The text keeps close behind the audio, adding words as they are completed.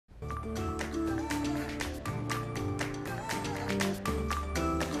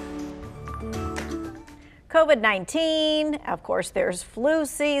COVID-19, of course, there's flu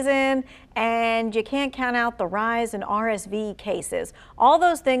season, and you can't count out the rise in RSV cases. All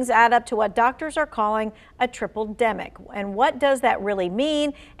those things add up to what doctors are calling a tripledemic. And what does that really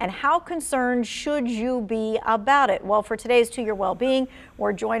mean, and how concerned should you be about it? Well, for today's To Your Wellbeing,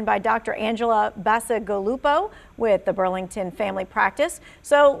 we're joined by Dr. Angela Bacigalupo with the Burlington Family Practice.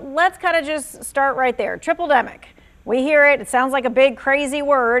 So let's kind of just start right there. Tripledemic. We hear it. It sounds like a big, crazy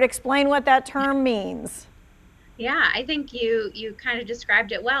word. Explain what that term means. Yeah, I think you kind of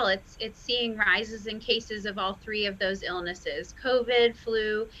described it well. It's seeing rises in cases of all three of those illnesses: COVID,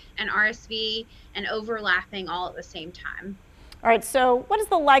 flu, and RSV, and overlapping all at the same time. All right, so what is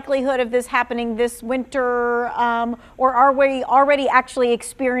the likelihood of this happening this winter, or are we already actually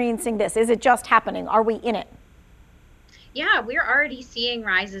experiencing this? Is it just happening? Are we in it? Yeah, we're already seeing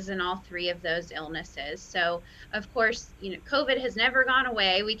rises in all three of those illnesses. So, of course, COVID has never gone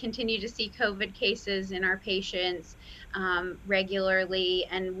away. We continue to see COVID cases in our patients regularly,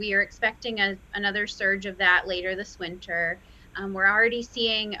 and we are expecting another surge of that later this winter. We're already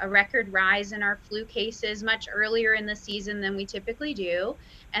seeing a record rise in our flu cases much earlier in the season than we typically do.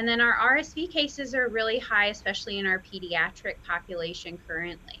 And then our RSV cases are really high, especially in our pediatric population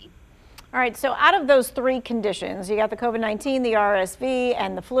currently. All right, so out of those three conditions, you got the COVID-19, the RSV,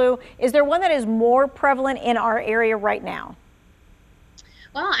 and the flu. Is there one that is more prevalent in our area right now?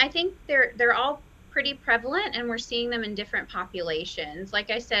 Well, I think they're all pretty prevalent, and we're seeing them in different populations.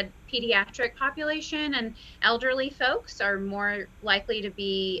 Like I said, pediatric population and elderly folks are more likely to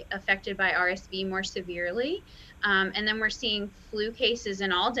be affected by RSV more severely. And then we're seeing flu cases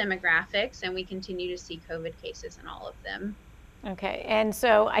in all demographics, and we continue to see COVID cases in all of them. Okay, and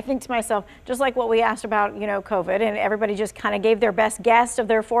so I think to myself, just like what we asked about, COVID, and everybody just kind of gave their best guess of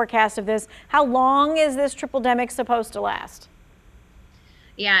their forecast of this, how long is this tripledemic supposed to last?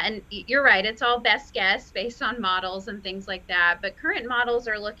 Yeah, and you're right, it's all best guess based on models and things like that, but current models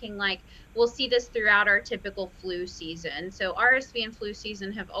are looking like we'll see this throughout our typical flu season. So RSV and flu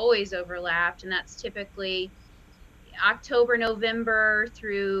season have always overlapped, and that's typically October, November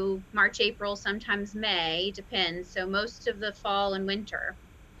through March, April, sometimes May, depends. So most of the fall and winter.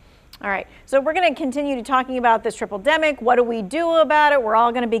 All right, so we're going to continue talking about this tripledemic. What do we do about it? We're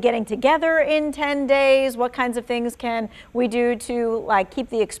all going to be getting together in 10 days. What kinds of things can we do to keep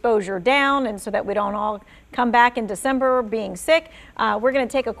the exposure down and so that we don't all come back in December being sick? We're going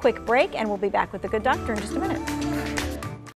to take a quick break, and we'll be back with the good doctor in just a minute.